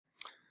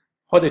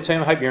Hi there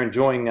team, I hope you're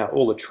enjoying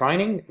all the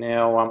training.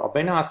 Now I've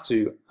been asked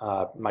to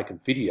make a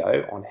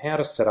video on how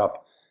to set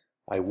up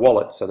a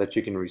wallet so that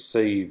you can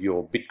receive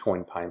your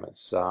Bitcoin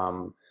payments.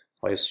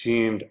 I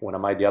assumed when I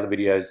made the other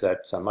videos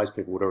that most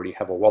people would already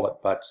have a wallet,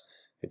 but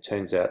it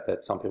turns out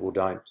that some people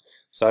don't.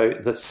 So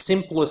the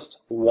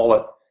simplest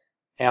wallet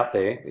out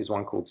there is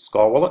one called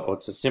Sky Wallet, or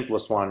it's the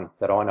simplest one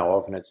that I know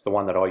of, and it's the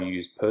one that I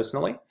use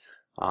personally.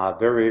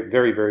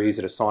 Very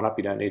easy to sign up.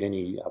 You don't need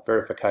any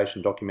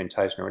verification,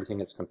 documentation or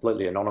anything. It's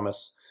completely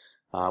anonymous,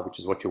 which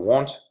is what you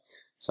want.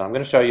 So I'm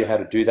going to show you how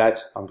to do that.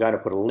 I'm going to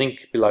put a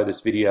link below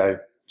this video.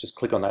 Just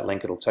click on that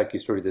link. It'll take you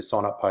through to the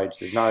sign up page.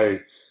 There's no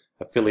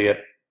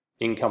affiliate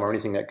income or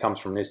anything that comes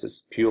from this.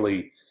 It's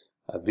purely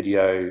a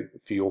video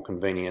for your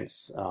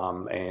convenience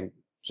and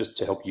just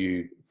to help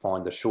you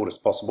find the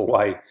shortest possible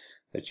way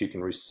that you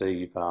can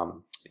receive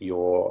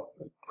your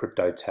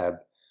crypto tab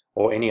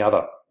or any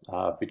other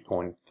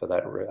Bitcoin for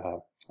that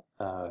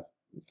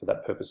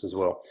purpose as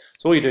well.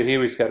 So all you do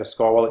here is go to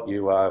Sky Wallet.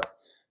 You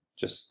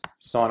just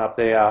sign up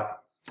there,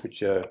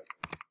 put your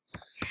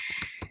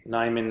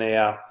name in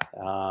there,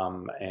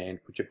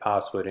 and put your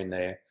password in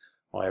there.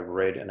 I have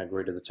read and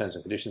agreed to the terms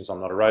and conditions. I'm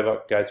not a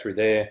robot. Go through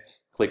there,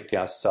 click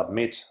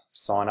submit,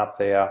 sign up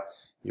there.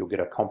 You'll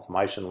get a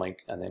confirmation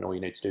link, and then all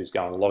you need to do is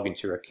go and log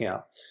into your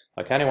account.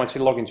 Okay, now once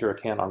you log into your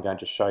account, I'm going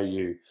to show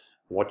you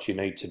what you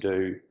need to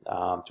do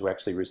to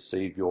actually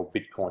receive your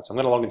Bitcoin. So I'm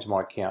going to log into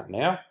my account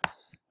now.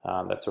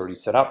 That's already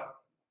set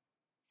up.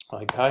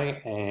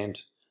 Okay,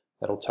 and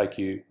that'll take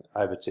you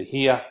over to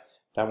here.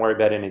 Don't worry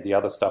about any of the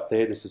other stuff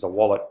there. This is a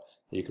wallet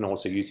that you can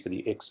also use for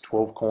the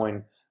X12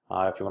 coin.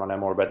 If you want to know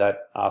more about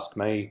that, ask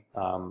me.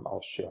 I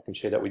can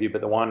share that with you.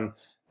 But the one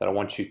that I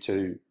want you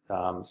to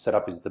set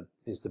up is the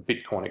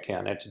Bitcoin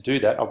account. Now to do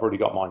that, I've already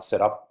got mine set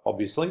up,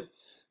 obviously.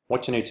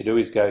 What you need to do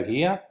is go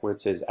here where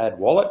it says Add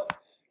Wallet.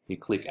 You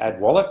click Add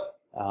Wallet,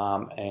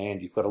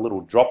 and you've got a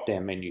little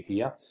drop-down menu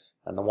here,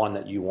 and the one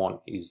that you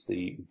want is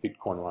the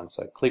Bitcoin one.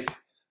 So click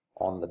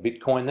on the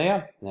Bitcoin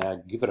there.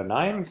 Now give it a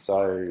name.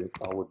 So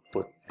I would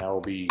put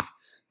LB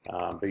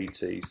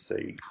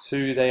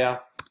BTC2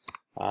 there,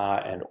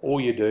 and all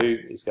you do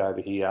is go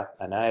over here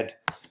and add.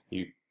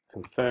 You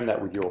confirm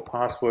that with your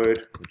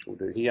password, which we'll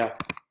do here.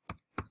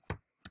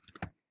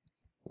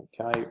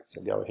 Okay,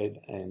 so go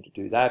ahead and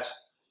do that.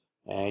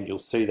 And you'll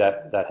see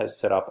that that has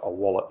set up a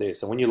wallet there.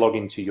 So when you log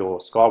into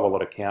your Sky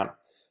Wallet account,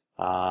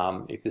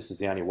 if this is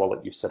the only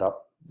wallet you've set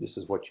up, this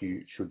is what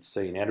you should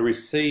see. Now to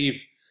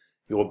receive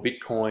your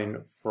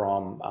Bitcoin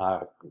from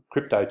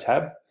Crypto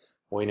tab,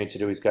 all you need to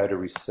do is go to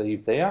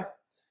Receive there.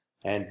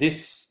 And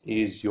this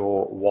is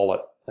your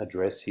wallet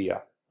address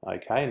here.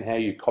 Okay, and how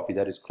you copy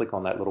that is click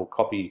on that little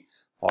copy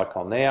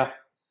icon there,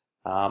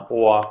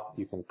 or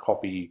you can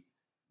copy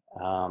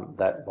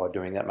that by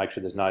doing that. Make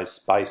sure there's no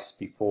space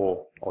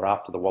before or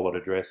after the wallet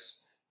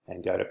address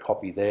and go to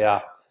copy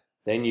there.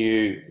 Then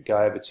you go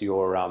over to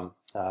your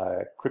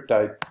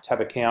Crypto tab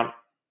account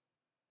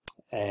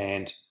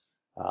and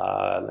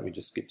let me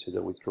just get to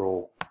the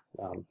withdrawal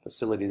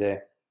facility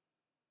there.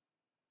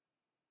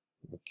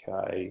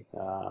 Okay,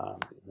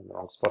 in the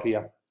wrong spot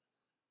here.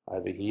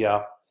 Over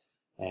here,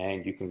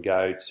 and you can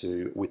go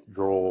to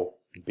withdraw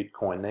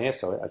Bitcoin there.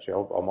 So actually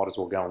I might as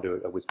well go and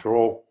do a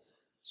withdrawal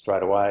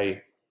straight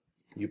away.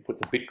 You put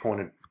the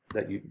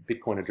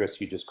Bitcoin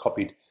address you just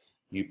copied,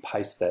 you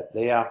paste that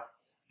there,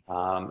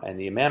 and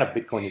the amount of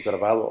Bitcoin you've got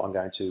available, I'm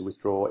going to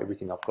withdraw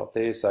everything I've got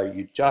there. So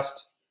you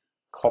just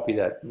copy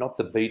that, not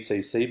the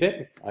BTC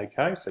bit.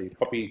 Okay, so you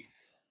copy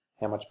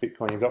how much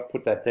Bitcoin you've got,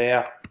 put that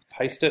there,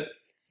 paste it,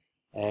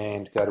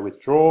 and go to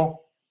withdraw,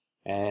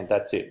 and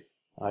that's it.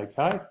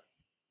 Okay,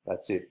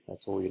 that's it.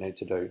 That's all you need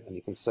to do, and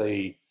you can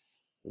see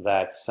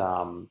that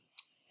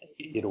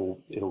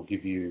it'll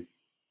give you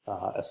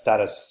a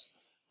status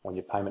on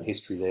your payment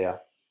history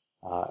there,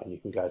 and you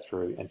can go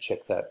through and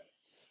check that.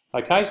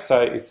 Okay,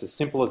 so it's as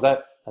simple as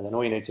that, and then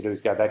all you need to do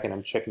is go back in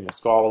and check in your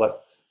Sky Wallet.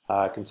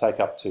 It can take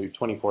up to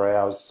 24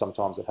 hours.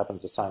 Sometimes it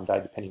happens the same day,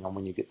 depending on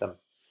when you get them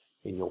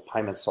in your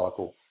payment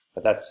cycle.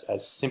 But that's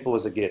as simple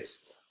as it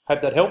gets.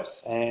 Hope that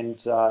helps,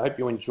 and I hope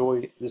you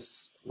enjoy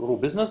this little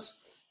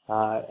business.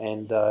 I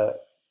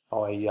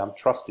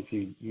trust if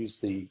you use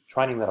the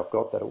training that I've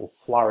got, that it will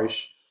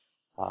flourish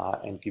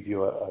and give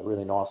you a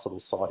really nice little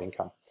side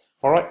income.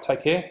 All right,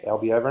 take care. I'll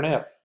be over and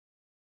out.